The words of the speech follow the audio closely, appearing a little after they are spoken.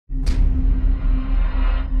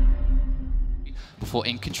before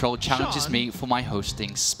iNcontroL challenges me for my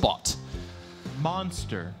hosting spot.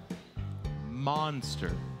 Monster.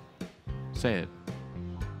 Monster. Say it.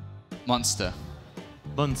 Monster.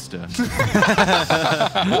 Munster.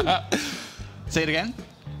 Say it again.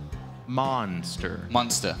 Monster.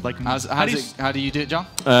 Monster. Like, how do you do it, John?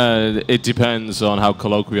 It depends on how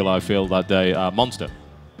colloquial I feel that day. Monster,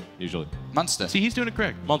 usually. Monster. See, he's doing it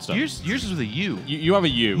correct. Monster. Yours is with a U. You have a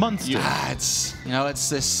U. Monster. It's, you know, it's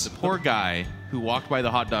this... Poor guy who walked by the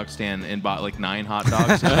hot dog stand and bought like 9 hot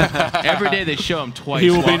dogs. Every day they show him twice. He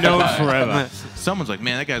will be walking known by. forever. Someone's like,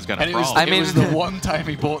 man, that guy's got a And it was, problem. it was the one time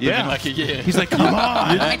he bought them in like a year. He's like, come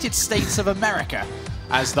on. United States of America,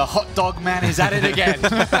 as the hot dog man is at it again.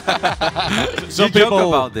 You joke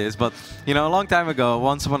about this, but you know, a long time ago,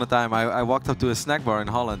 once upon a time, I walked up to a snack bar in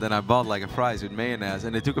Holland and I bought like a fries with mayonnaise,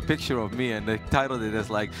 and they took a picture of me and they titled it as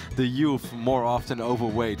like the youth more often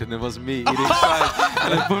overweight, and it was me eating fries,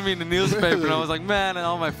 and they put me in the newspaper, and I was like, man, and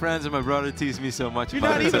all my friends and my brother teased me so much. You're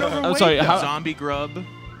about not it. even overweight. I'm sorry, how... ZombieGrub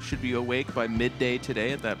should be awake by midday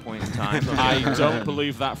today at that point in time. I don't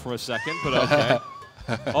believe that for a second, but okay.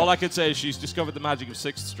 All I can say is she's discovered the magic of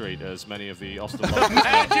 6th Street, as many of the Austin locals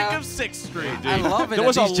Magic of 6th Street. I love it. There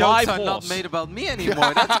was that a these jokes live are not horse. made about me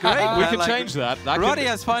anymore. That's great. We man. can Like, change that. Roddy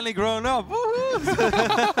has finally grown up.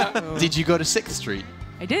 Woohoo! Did you go to 6th Street?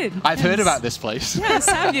 I did. I've heard Yes. about this place. Yes,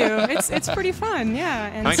 have you? It's pretty fun, yeah.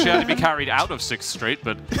 And I think she had to be carried out of 6th Street,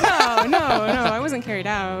 but no, I wasn't carried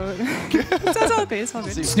out. It's all good. It's all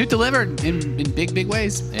good. Snoot delivered in big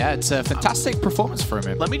ways. Yeah, it's a fantastic performance from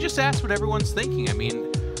him. Let me just ask what everyone's thinking. I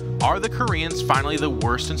mean, are the Koreans finally the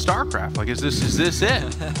worst in StarCraft? Like, is this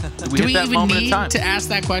it? Do we even need to ask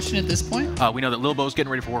that question at this point? We know that Lil Bo's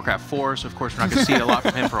getting ready for Warcraft 4, so of course we're not going to see a lot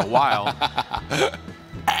from him for a while.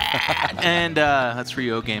 And that's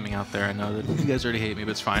Rio Gaming out there. I know that you guys already hate me,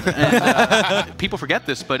 but it's fine. And, people forget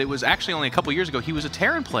this, but it was actually only a couple years ago. He was a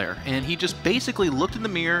Terran player, and he just basically looked in the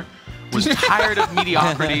mirror, was tired of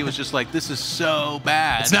mediocrity, was just like, this is so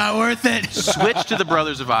bad. It's not worth it. Switched to the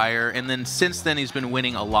Brothers of Ire, and then since then he's been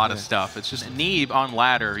winning a lot of stuff. It's just Neeb on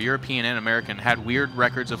ladder, European and American, had weird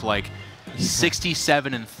records of like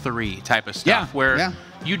 67-3 type of stuff, where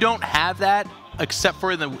you don't have that except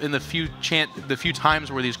for in the few times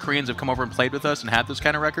where these Koreans have come over and played with us and had those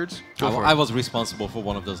kind of records. I was responsible for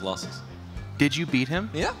one of those losses. Did you beat him?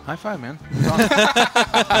 Yeah. High five, man.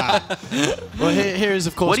 Well, here is,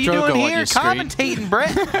 of course, What are you Drogo doing on here? your screen. Commentating,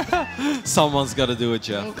 Brett. Someone's got to do it,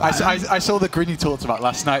 Jeff. I saw the grin you talked about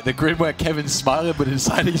last night. The grin where Kevin's smiling, but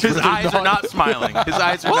inside he's His really eyes are not smiling. His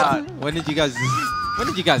eyes are not. When did you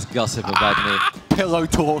guys gossip about me? Pillow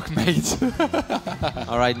talk, mate.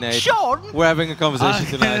 All right, Nate. Sean! We're having a conversation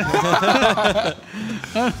tonight. I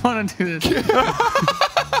don't want to do this.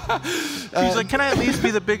 He's like, can I at least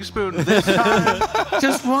be the big spoon this time?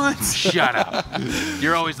 Just once. Shut up.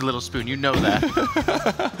 You're always the little spoon. You know that.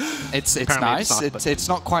 It's Apparently nice. It's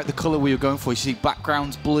not quite the color we were going for. You see,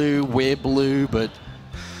 background's blue, we're blue, but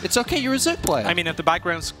it's okay. You're a Zerg player. I mean, if the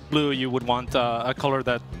background's blue, you would want a color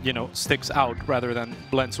that, you know, sticks out rather than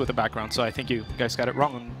blends with the background. So I think you guys got it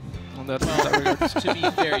wrong on that. To be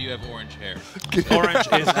fair, you have orange hair. Orange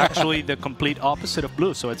is actually the complete opposite of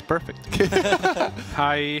blue, so it's perfect.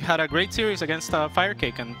 I had a great series against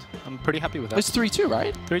Firecake, and I'm pretty happy with that. It's 3-2,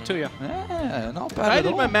 right? 3-2, yeah. Yeah, not If bad I at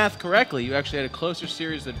did all. my math correctly, you actually had a closer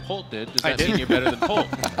series than Polt did. Does I that did. mean you're better than Polt?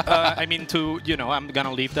 I mean, I'm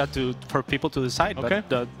gonna leave that for people to decide. Okay.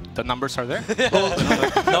 But the numbers are there.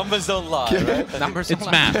 Numbers don't lie, right? Numbers. It's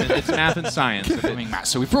math. It's math and science. I mean, Matt,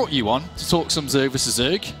 so we brought you on to talk some Zerg versus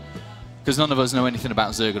Zerg, because none of us know anything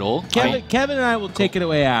about Zerg at all. Kevin and I will take it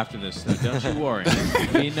away after this, though. Don't you worry.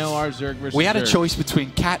 We know our Zerg versus We had a Zerg. choice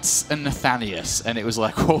between CatZ and Nathanias, and it was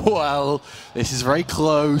like, oh, well, this is very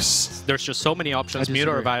close. There's just so many options. I Mute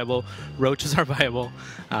are disagree. viable, Roaches are viable,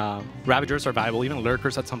 Ravagers are viable, even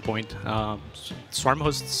Lurkers at some point. Swarm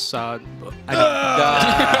hosts, I don't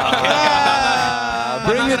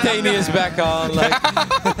Bring Nathanias back on. Like.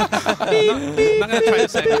 I'm not gonna try to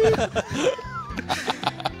say that.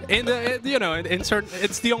 In certain,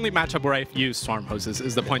 it's the only matchup where I've used Swarm hosts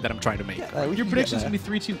is the point that I'm trying to make. Your prediction's going to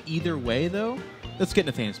be 3-2 either way, though? Let's get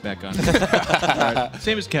Nathanias back on. All right.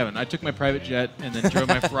 Same as Kevin. I took my private jet and then drove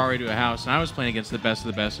my Ferrari to a house, and I was playing against the best of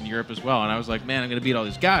the best in Europe as well. And I was like, man, I'm going to beat all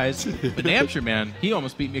these guys. But New Hampshire, man, he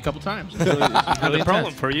almost beat me a couple times. It's really The problem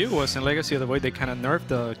intense. for you was in Legacy of the Void, they kind of nerfed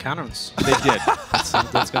the cannons. They did.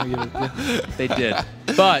 That's gonna give it. They did.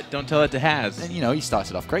 But don't tell it to Haz. And, you know, he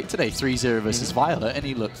started off great today, 3-0 versus Violet, and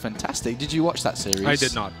he looked fantastic. Did you watch that series? I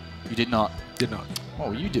did not. You did not? Did not. What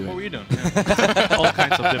were you doing? What were you doing? All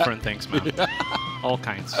kinds of different things, man. all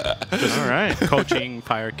kinds. All right. Coaching,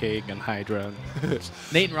 Fire Cake, and Hydra.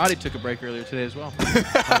 Nate and Roddy took a break earlier today as well.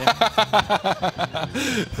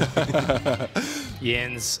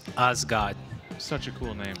 Jens Asgard. Such a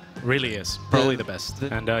cool name. Really is. Probably the best.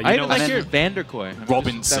 And you I know, even like your Vanderkoy. I mean,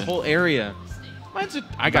 Robinson. That whole area.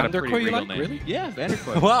 I got a pretty Vanderkoy you real like? name. Really? Yeah,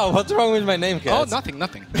 Vanderkoy. Wow, what's wrong with my name, oh, CatZ? nothing,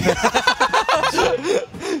 nothing.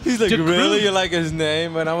 He's like, really? You like his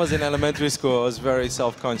name? When I was in elementary school, I was very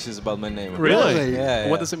self-conscious about my name. Really? Yeah.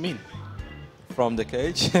 What does it mean? From the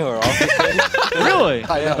cage or off the cage? Really?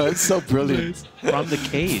 I know, it's so brilliant. From the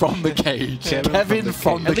cage. From the cage. Kevin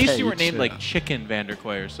from the At least cage. you were named like Chicken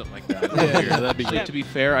Vanderkoy or something like that. that'd be To be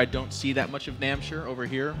fair, I don't see that much of Namshur over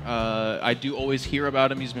here. I do always hear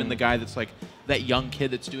about him. He's been the guy that's like that young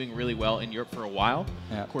kid that's doing really well in Europe for a while.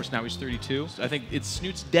 Yeah. Of course, now he's 32. So I think it's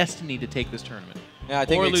Snoot's destiny to take this tournament. Yeah, I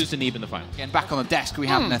think or it's- lose to Neeb in the finals. Again, back on the desk, we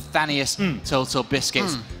have Nathanias,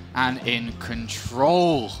 Totalbiscuit, and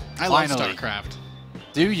iNcontroL. I love Finally. StarCraft.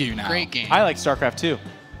 Do you now? Great game. I like StarCraft too.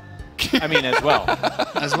 I mean, as well.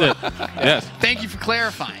 as well. Yes. Thank you for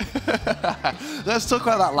clarifying. Let's talk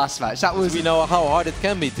about that last match. That was We know how hard it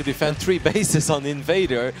can be to defend 3 bases on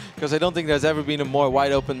Invader, because I don't think there's ever been a more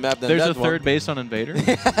wide open map than There's that a one. third base on Invader?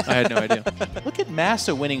 I had no idea. Look at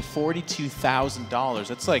Massa winning $42,000.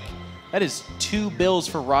 That's like, that is 2 bills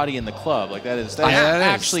for Roddy in the club. Like that is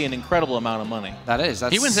actually an incredible amount of money. That is.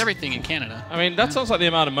 That's He wins everything in Canada. I mean, that sounds like the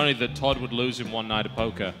amount of money that Todd would lose in one night of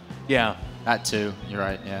poker. Yeah. That too. You're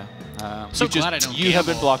right. Yeah. So glad I don't You have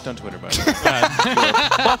been gamble. blocked on Twitter, by the way.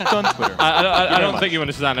 Blocked on Twitter. I don't think you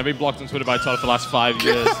understand. I've been blocked on Twitter by Todd for the last 5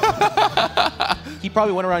 years. He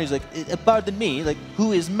probably went around. He's like, pardon me. Like,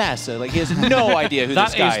 who is Massa? Like, he has no idea who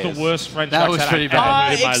this guy is. That is the worst French That was accent pretty I've ever bad.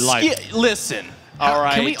 heard in my life. Listen. All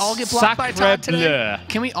right. Can we all get blocked by Sacre Todd today? bleu.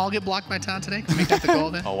 Can we all get blocked by Todd today? Can we make that the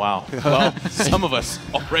goal then? Oh, wow. Well, some of us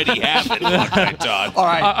already have been blocked by Todd. All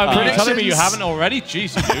right. Are you telling me you predictions? haven't already?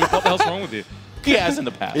 Jeez, dude. What the hell's wrong with you? He has in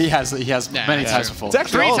the past. He has Nah, many yeah. times before. It's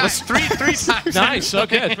actually Three all of times. us. Three times. Nice.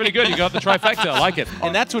 Okay, it's pretty good. You got the trifecta. I like it.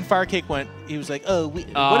 And that's when Firecake went, he was like, oh,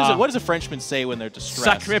 what does a Frenchman say when they're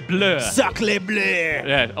distressed? Sacre bleu. Sacre bleu.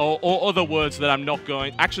 Yeah, or other words that I'm not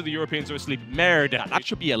going. Actually, the Europeans are asleep. Murder. That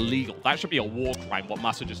should be illegal. That should be a war crime, what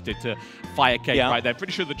Massa just did to Firecake right there.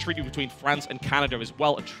 Pretty sure the treaty between France and Canada is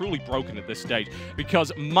well and truly broken at this stage,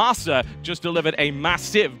 because Massa just delivered a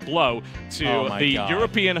massive blow to the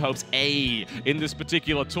European hopes in this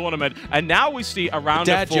particular tournament. And now we see a round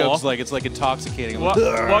Dad of 4. jokes like it's like intoxicating. What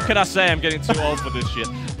can I say? I'm getting too old for this shit.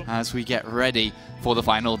 As we get ready for the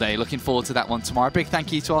final day. Looking forward to that one tomorrow. Big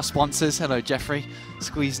thank you to our sponsors. Hello, Jeffrey,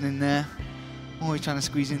 squeezing in there. Always trying to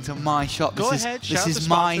squeeze into my shop. Go this ahead, is, shout this the is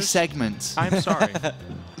my sponsors. segment. I'm sorry.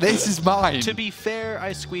 This is mine. To be fair,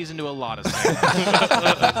 I squeeze into a lot of segments.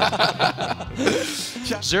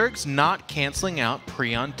 Zerg's not canceling out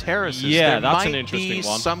Prion terraces. Yeah, there that's might an interesting be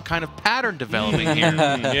one. some kind of pattern developing here.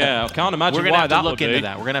 Yeah, I can't imagine We're gonna why have that to look would into be.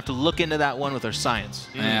 that. We're gonna have to look into that one with our science.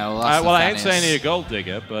 Yeah, well, I ain't saying you're a gold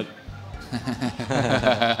digger, but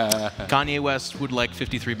Kanye West would like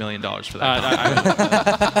 $53 million for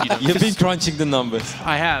that. You've been crunching the numbers.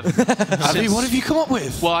 I have. What have you come up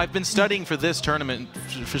with? Well, I've been studying for this tournament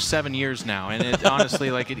for 7 years now, and it honestly,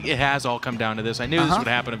 like, it has all come down to this. I knew this would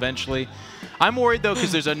happen eventually. I'm worried, though,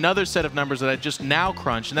 because there's another set of numbers that I just now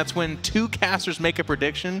crunched, and that's when 2 casters make a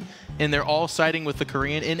prediction, and they're all siding with the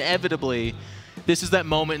Korean. Inevitably, this is that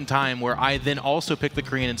moment in time where I then also pick the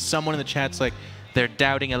Korean, and someone in the chat's like, they're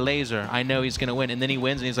doubting a laser. I know he's going to win. And then he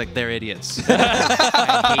wins, and he's like, they're idiots. I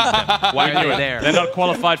hate them. Why are they there? they're not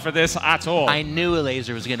qualified for this at all. I knew a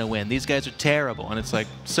laser was going to win. These guys are terrible. And it's like,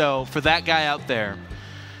 so for that guy out there,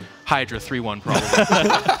 Hydra 3-1 probably.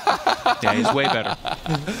 Yeah, he's way better.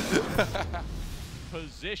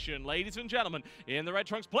 Position, ladies and gentlemen, in the red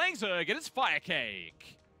trunks playing Zerg, it is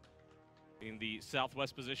Firecake. In the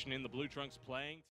southwest position, in the blue trunks playing